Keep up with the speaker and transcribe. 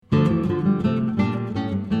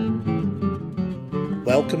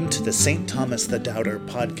Welcome to the St. Thomas the Doubter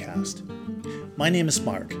podcast. My name is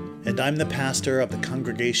Mark, and I'm the pastor of the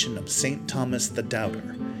congregation of St. Thomas the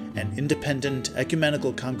Doubter, an independent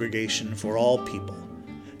ecumenical congregation for all people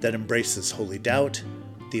that embraces holy doubt,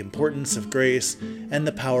 the importance of grace, and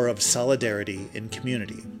the power of solidarity in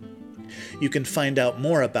community. You can find out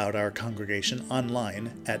more about our congregation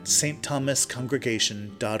online at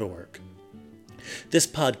stthomascongregation.org. This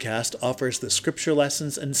podcast offers the scripture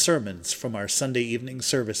lessons and sermons from our Sunday evening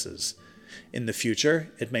services. In the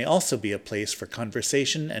future, it may also be a place for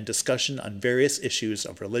conversation and discussion on various issues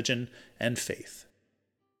of religion and faith.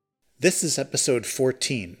 This is episode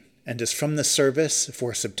 14 and is from the service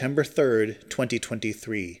for September 3rd,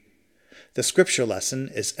 2023. The scripture lesson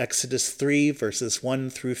is Exodus 3, verses 1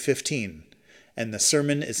 through 15, and the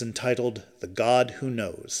sermon is entitled, The God Who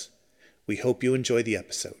Knows. We hope you enjoy the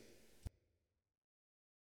episode.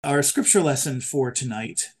 Our scripture lesson for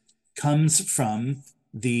tonight comes from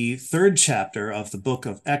the third chapter of the book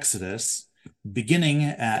of Exodus, beginning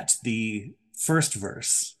at the first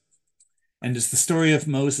verse, and is the story of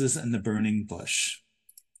Moses and the burning bush.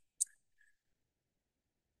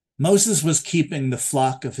 Moses was keeping the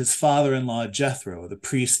flock of his father-in-law Jethro, the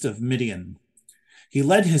priest of Midian. He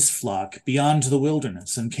led his flock beyond the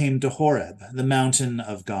wilderness and came to Horeb, the mountain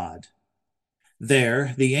of God.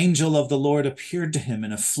 There, the angel of the Lord appeared to him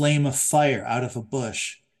in a flame of fire out of a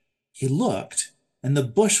bush. He looked, and the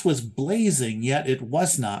bush was blazing, yet it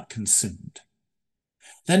was not consumed.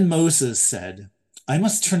 Then Moses said, I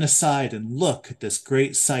must turn aside and look at this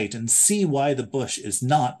great sight and see why the bush is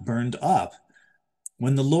not burned up.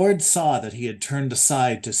 When the Lord saw that he had turned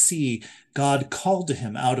aside to see, God called to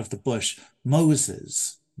him out of the bush,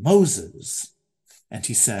 Moses, Moses. And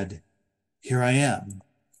he said, Here I am.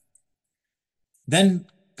 Then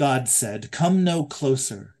God said, Come no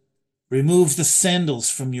closer. Remove the sandals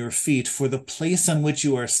from your feet, for the place on which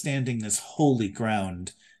you are standing is holy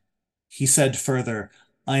ground. He said further,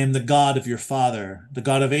 I am the God of your father, the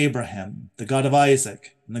God of Abraham, the God of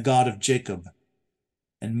Isaac, and the God of Jacob.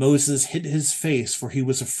 And Moses hid his face, for he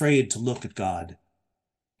was afraid to look at God.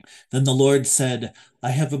 Then the Lord said, I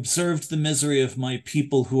have observed the misery of my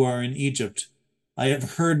people who are in Egypt. I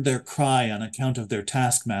have heard their cry on account of their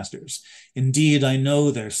taskmasters. Indeed, I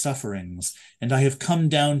know their sufferings, and I have come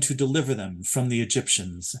down to deliver them from the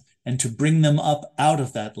Egyptians, and to bring them up out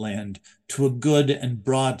of that land to a good and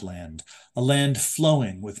broad land, a land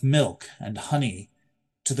flowing with milk and honey,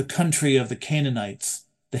 to the country of the Canaanites,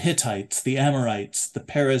 the Hittites, the Amorites, the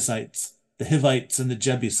Perizzites, the Hivites, and the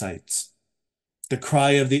Jebusites. The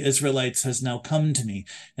cry of the Israelites has now come to me,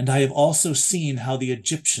 and I have also seen how the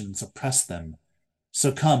Egyptians oppress them.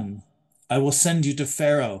 So come, I will send you to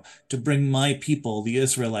Pharaoh to bring my people, the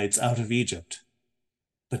Israelites, out of Egypt.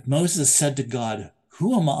 But Moses said to God,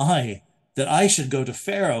 Who am I that I should go to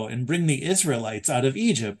Pharaoh and bring the Israelites out of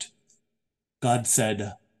Egypt? God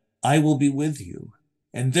said, I will be with you,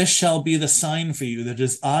 and this shall be the sign for you that it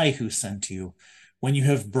is I who sent you. When you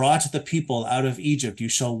have brought the people out of Egypt, you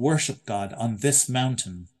shall worship God on this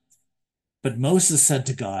mountain. But Moses said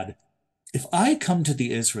to God, If I come to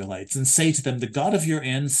the Israelites and say to them, The God of your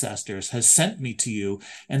ancestors has sent me to you,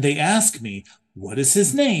 and they ask me, What is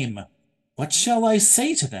his name? What shall I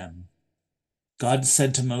say to them? God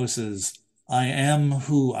said to Moses, I am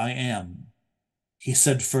who I am. He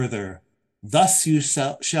said further, Thus you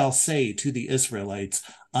shall say to the Israelites,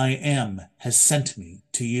 I am has sent me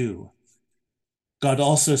to you. God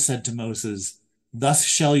also said to Moses, Thus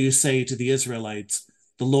shall you say to the Israelites,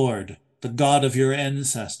 The Lord, the God of your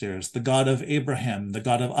ancestors, the God of Abraham, the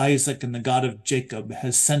God of Isaac, and the God of Jacob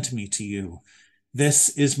has sent me to you. This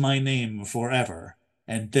is my name forever,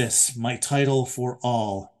 and this my title for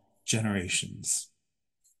all generations.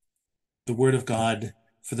 The word of God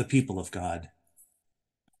for the people of God.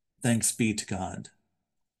 Thanks be to God.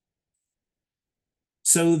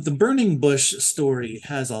 So the burning bush story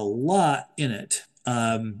has a lot in it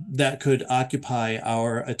that could occupy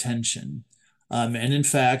our attention. And in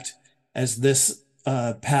fact, as this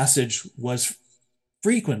passage was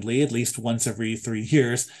frequently, at least once every 3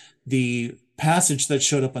 years, the passage that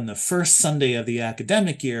showed up on the first Sunday of the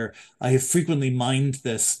academic year, I have frequently mined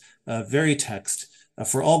this very text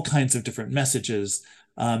for all kinds of different messages.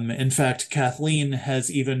 In fact, Kathleen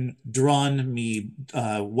has even drawn me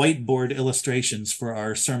whiteboard illustrations for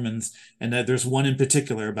our sermons, and there's one in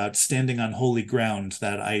particular about standing on holy ground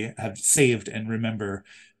that I have saved and remember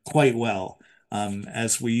quite well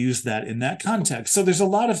as we use that in that context. So there's a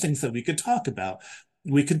lot of things that we could talk about.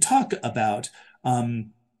 We could talk about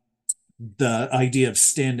the idea of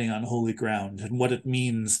standing on holy ground and what it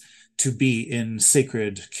means to be in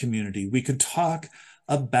sacred community. We could talk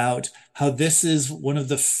about how this is one of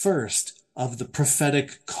the first of the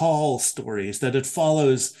prophetic call stories, that it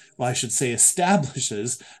follows, well, I should say,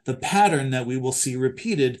 establishes the pattern that we will see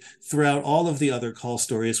repeated throughout all of the other call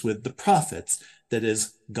stories with the prophets. That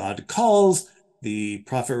is, God calls, the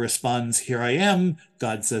prophet responds, "Here I am."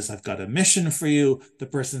 God says, "I've got a mission for you." The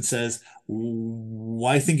person says,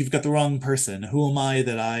 "I think you've got the wrong person. Who am I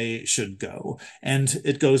that I should go?" And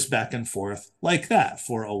it goes back and forth like that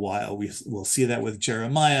for a while. We'll see that with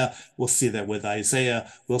Jeremiah. We'll see that with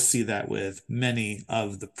Isaiah. We'll see that with many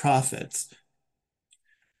of the prophets.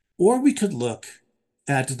 Or we could look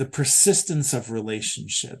at the persistence of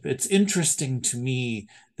relationship. It's interesting to me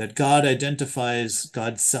that God identifies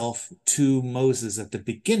God's self to Moses at the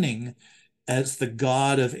beginning as the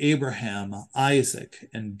God of Abraham, Isaac,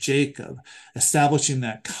 and Jacob, establishing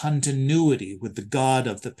that continuity with the God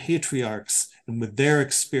of the patriarchs and with their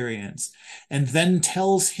experience, and then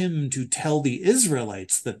tells him to tell the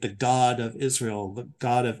Israelites that the God of Israel, the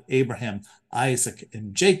God of Abraham, Isaac,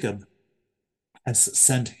 and Jacob, has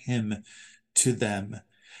sent him to them.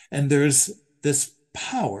 And there's this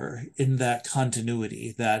power in that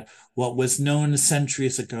continuity, that what was known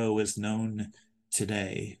centuries ago is known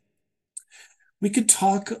today. We could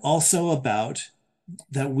talk also about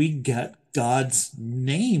that we get God's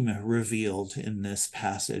name revealed in this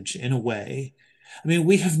passage in a way. I mean,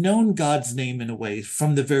 we have known God's name in a way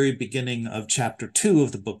from the very beginning of chapter 2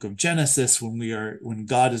 of the book of Genesis, when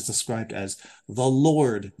God is described as the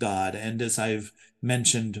Lord God. And as I've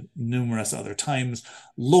mentioned numerous other times,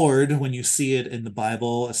 Lord, when you see it in the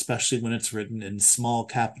Bible, especially when it's written in small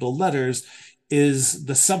capital letters, is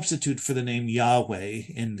the substitute for the name Yahweh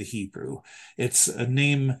in the Hebrew. It's a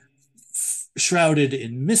name shrouded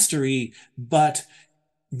in mystery, but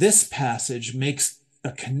this passage makes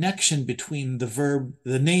a connection between the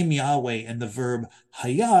name Yahweh, and the verb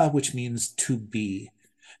haya, which means to be.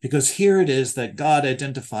 Because here it is that God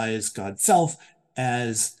identifies God's self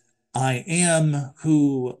as I am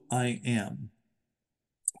who I am.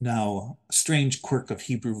 Now, a strange quirk of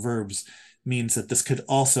Hebrew verbs means that this could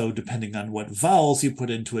also, depending on what vowels you put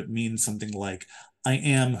into it, mean something like I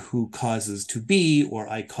am who causes to be, or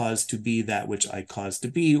I cause to be that which I cause to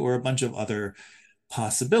be, or a bunch of other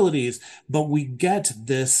possibilities. But we get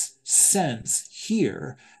this sense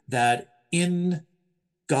here that in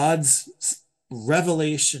God's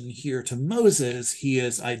revelation here to Moses, he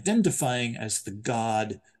is identifying as the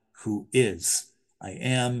God who is. I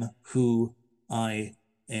am who I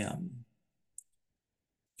am.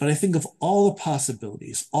 But I think of all the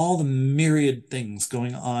possibilities, all the myriad things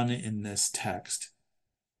going on in this text,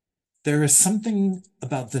 there is something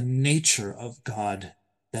about the nature of God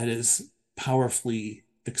that is powerfully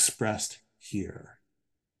expressed here.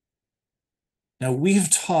 Now, we have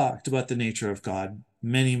talked about the nature of God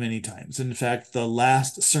many, many times. In fact, the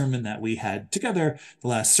last sermon that we had together, the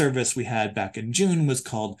last service we had back in June, was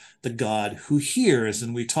called The God Who Hears,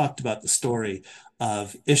 and we talked about the story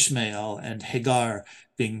of Ishmael and Hagar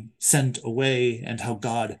being sent away, and how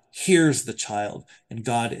God hears the child, and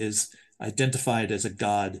God is identified as a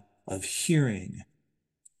God of hearing.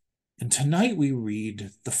 And tonight we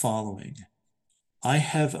read the following: I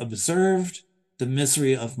have observed the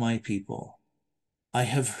misery of my people. I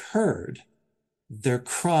have heard their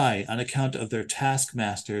cry on account of their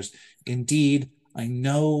taskmasters. Indeed, I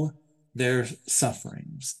know their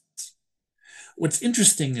sufferings. What's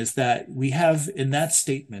interesting is that we have in that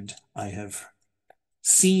statement, I have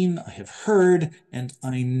seen, I have heard, and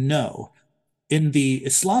I know. In the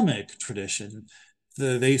Islamic tradition,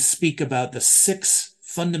 they speak about the 6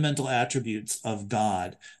 fundamental attributes of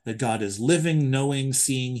God, that God is living, knowing,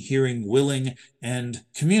 seeing, hearing, willing, and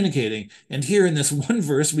communicating. And here in this one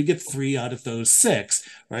verse, we get 3 out of those 6,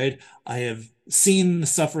 right? I have seen the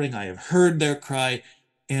suffering, I have heard their cry,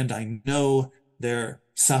 and I know their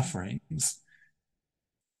sufferings.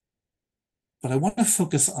 But I want to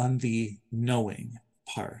focus on the knowing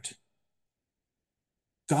part.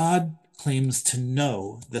 God claims to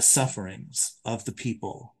know the sufferings of the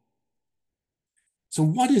people. So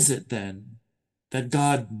what is it then that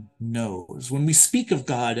God knows? When we speak of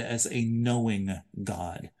God as a knowing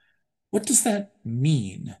God, what does that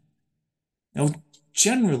mean? Now,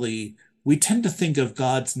 generally, we tend to think of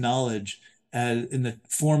God's knowledge as in the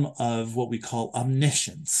form of what we call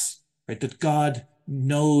omniscience, right? That God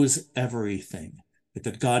knows everything,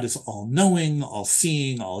 that God is all-knowing,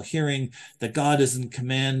 all-seeing, all-hearing, that God is in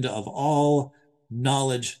command of all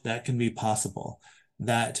knowledge that can be possible,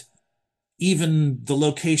 that even the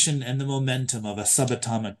location and the momentum of a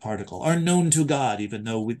subatomic particle are known to God, even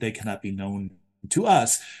though they cannot be known to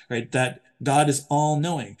us, right? That God is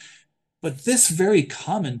all-knowing. But this very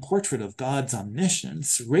common portrait of God's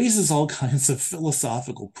omniscience raises all kinds of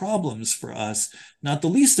philosophical problems for us, not the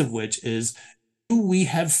least of which is, do we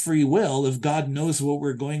have free will if God knows what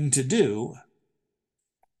we're going to do?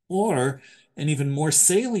 Or an even more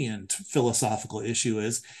salient philosophical issue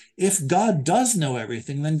is, if God does know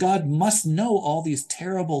everything, then God must know all these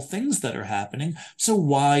terrible things that are happening. So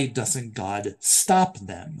why doesn't God stop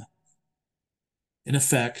them? In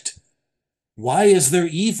effect, why is there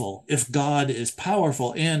evil if God is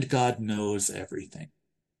powerful and God knows everything?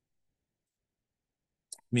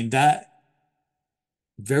 I mean, that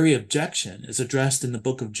very objection is addressed in the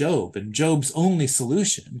book of Job, and Job's only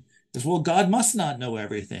solution is, well, God must not know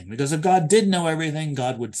everything, because if God did know everything,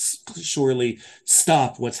 God would surely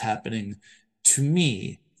stop what's happening to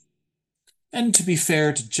me. And to be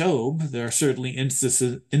fair to Job, there are certainly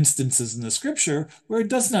instances in the scripture where it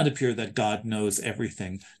does not appear that God knows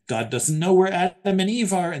everything. God doesn't know where Adam and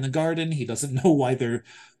Eve are in the garden. He doesn't know why they're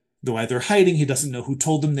hiding. He doesn't know who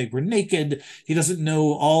told them they were naked. He doesn't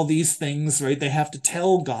know all these things, right? They have to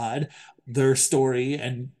tell God their story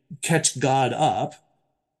and catch God up.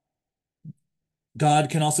 God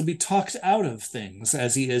can also be talked out of things,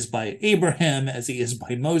 as he is by Abraham, as he is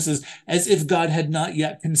by Moses, as if God had not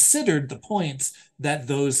yet considered the points that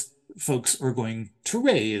those folks are going to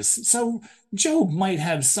raise. So Job might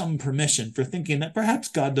have some permission for thinking that perhaps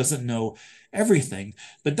God doesn't know everything,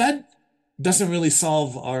 but that doesn't really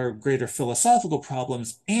solve our greater philosophical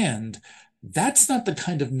problems, and that's not the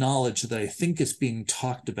kind of knowledge that I think is being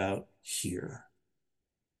talked about here.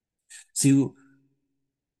 See,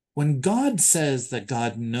 when God says that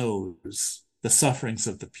God knows the sufferings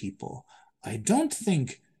of the people, I don't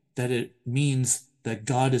think that it means that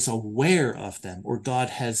God is aware of them or God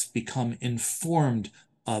has become informed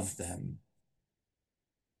of them.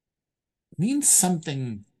 It means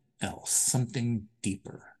something else, something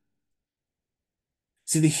deeper.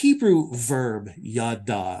 See, the Hebrew verb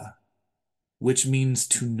yada, which means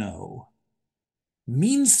to know,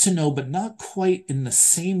 but not quite in the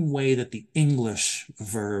same way that the English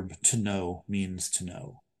verb to know means to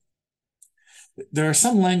know. There are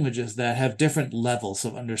some languages that have different levels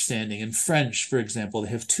of understanding. In French, for example, they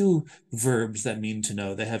have two verbs that mean to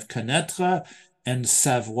know. They have connaître and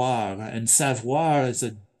savoir. And savoir is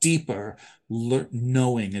a deeper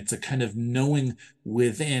knowing. It's a kind of knowing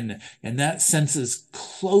within. And that sense is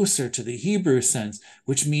closer to the Hebrew sense,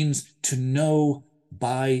 which means to know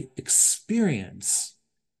by experience,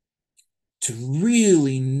 to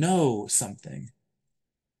really know something.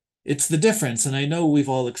 It's the difference, and I know we've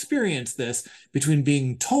all experienced this, between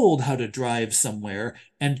being told how to drive somewhere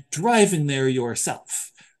and driving there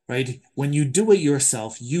yourself, right? When you do it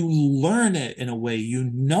yourself, you learn it in a way, you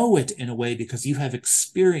know it in a way because you have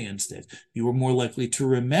experienced it. You are more likely to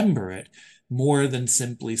remember it more than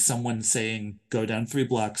simply someone saying, go down 3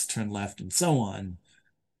 blocks, turn left, and so on.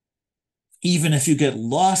 Even if you get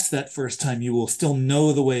lost that first time, you will still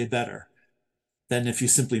know the way better than if you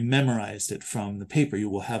simply memorized it from the paper. You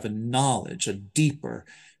will have a knowledge, a deeper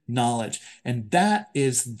knowledge. And that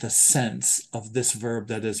is the sense of this verb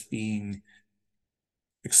that is being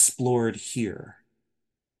explored here.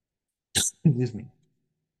 Excuse me.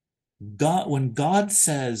 When God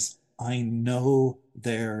says, I know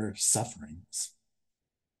their sufferings,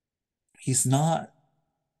 he's not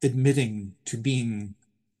admitting to being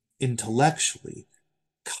intellectually,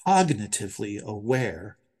 cognitively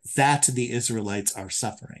aware that the Israelites are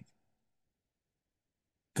suffering.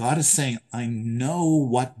 God is saying, I know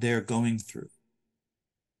what they're going through.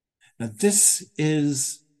 Now, this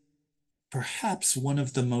is perhaps one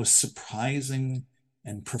of the most surprising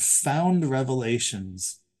and profound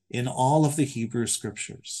revelations in all of the Hebrew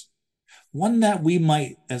scriptures. One that we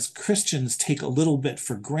might, as Christians, take a little bit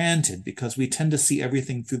for granted because we tend to see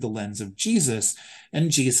everything through the lens of Jesus,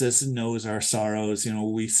 and Jesus knows our sorrows. You know,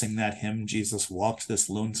 we sing that hymn, Jesus walked this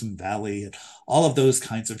lonesome valley, and all of those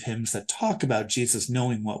kinds of hymns that talk about Jesus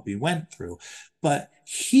knowing what we went through. But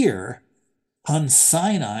here on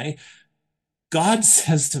Sinai, God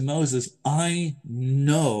says to Moses, I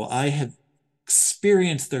know, I have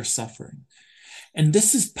experienced their suffering. And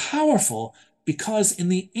this is powerful because in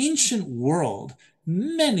the ancient world,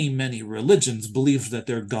 many, many religions believed that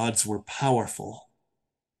their gods were powerful.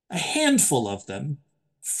 A handful of them,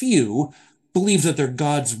 few, believed that their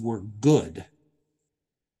gods were good.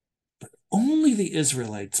 But only the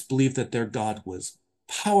Israelites believed that their God was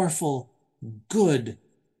powerful, good,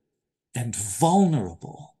 and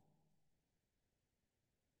vulnerable.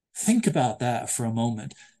 Think about that for a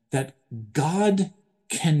moment, that God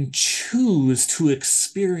can choose to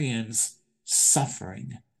experience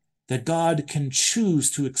suffering, that God can choose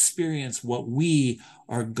to experience what we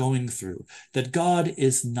are going through, that God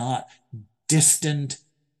is not distant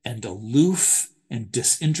and aloof and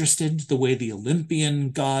disinterested the way the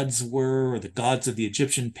Olympian gods were, or the gods of the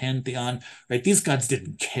Egyptian pantheon, right? These gods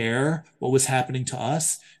didn't care what was happening to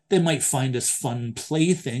us. They might find us fun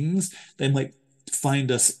playthings. They might find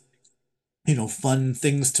us, fun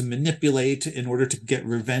things to manipulate in order to get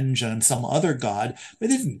revenge on some other god, but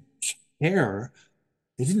they didn't care.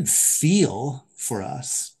 They didn't feel for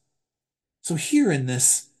us. So here in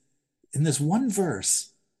this one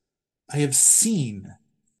verse, I have seen,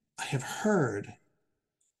 I have heard,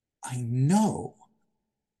 I know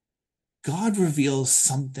God reveals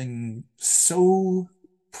something so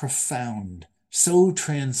profound, so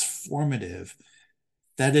transformative,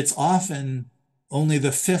 that it's often only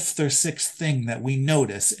the fifth or sixth thing that we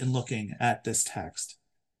notice in looking at this text.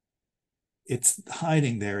 It's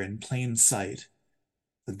hiding there in plain sight.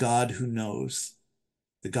 The God who knows,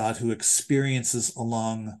 the God who experiences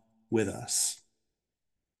along with us.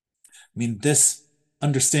 I mean, this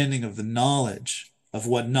understanding of the knowledge of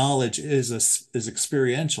what knowledge is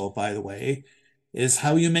experiential, by the way, is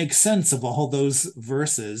how you make sense of all those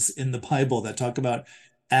verses in the Bible that talk about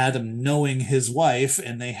Adam knowing his wife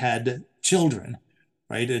and they had children,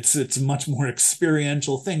 right? It's a much more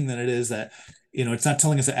experiential thing than it is that, it's not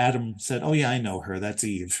telling us that Adam said, "Oh yeah, I know her, that's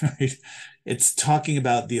Eve," right? It's talking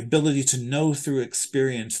about the ability to know through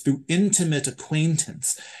experience, through intimate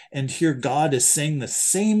acquaintance. And here God is saying the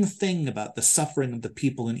same thing about the suffering of the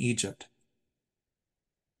people in Egypt,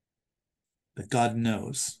 that God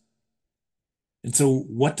knows. And so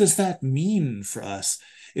what does that mean for us?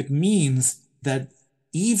 It means that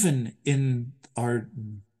even in our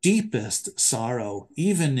deepest sorrow,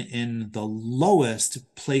 even in the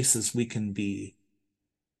lowest places we can be,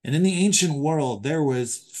 and in the ancient world, there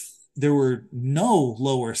were no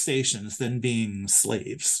lower stations than being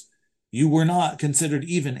slaves. You were not considered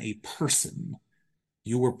even a person.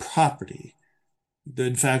 You were property.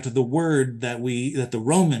 In fact, the word that the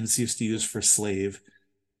Romans used to use for slave,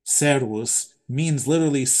 servus, means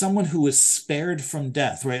literally someone who was spared from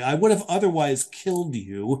death, right? I would have otherwise killed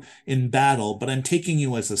you in battle, but I'm taking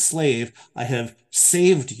you as a slave. I have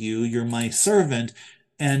saved you. You're my servant,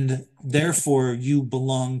 and therefore you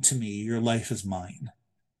belong to me. Your life is mine,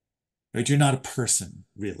 right? You're not a person,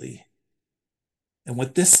 really. And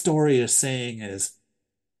what this story is saying is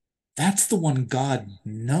that's the one God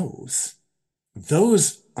knows.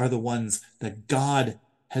 Those are the ones that God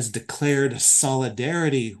has declared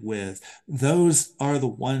solidarity with. Those are the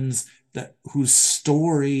ones whose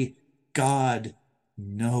story God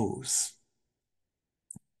knows.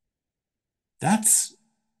 That's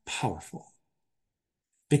powerful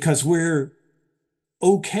because we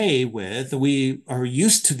are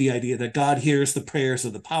used to the idea that God hears the prayers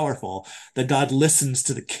of the powerful, that God listens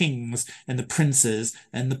to the kings and the princes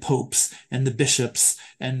and the popes and the bishops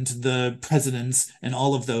and the presidents and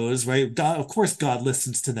all of those, right? God, of course, God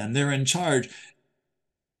listens to them. They're in charge.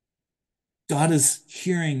 God is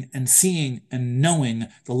hearing and seeing and knowing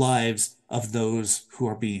the lives of those who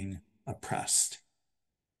are being oppressed.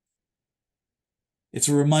 It's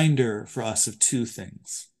a reminder for us of two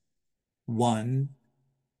things. One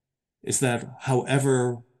is that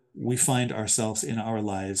however we find ourselves in our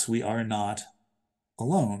lives, we are not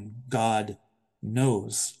alone. God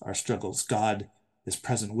knows our struggles. God is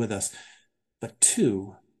present with us. But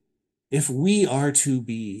two, if we are to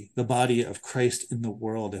be the body of Christ in the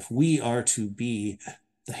world, if we are to be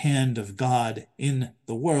the hand of God in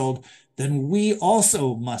the world, then we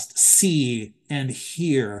also must see and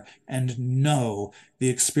hear and know the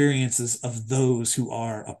experiences of those who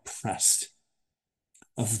are oppressed,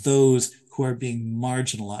 of those who are being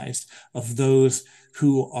marginalized, of those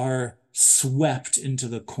who are swept into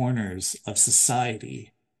the corners of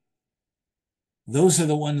society. Those are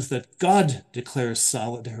the ones that God declares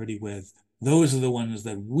solidarity with. Those are the ones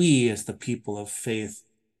that we, as the people of faith,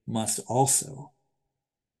 must also.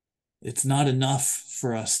 It's not enough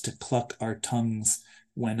for us to cluck our tongues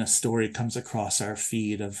when a story comes across our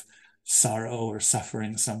feed of sorrow or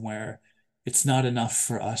suffering somewhere. It's not enough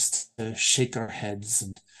for us to shake our heads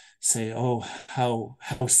and say, "Oh, how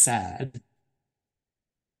sad."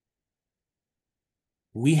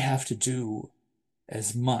 We have to do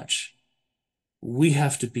as much. We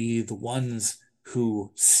have to be the ones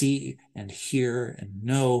who see and hear and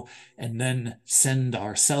know, and then send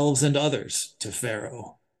ourselves and others to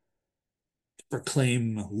Pharaoh to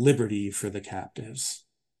proclaim liberty for the captives.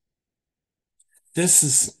 This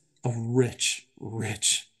is a rich,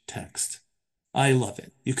 rich text. I love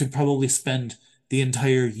it. You could probably spend the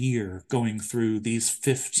entire year going through these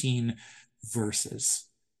 15 verses.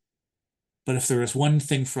 But if there is one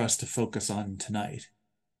thing for us to focus on tonight,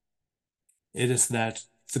 it is that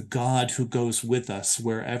the God who goes with us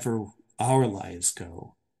wherever our lives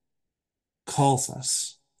go calls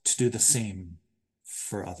us to do the same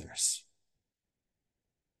for others.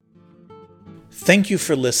 Thank you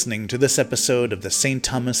for listening to this episode of the St.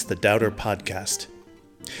 Thomas the Doubter podcast.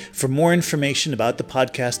 For more information about the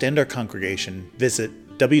podcast and our congregation,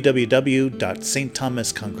 visit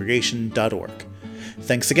www.stthomascongregation.org.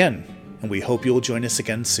 Thanks again, and we hope you will join us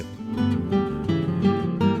again soon.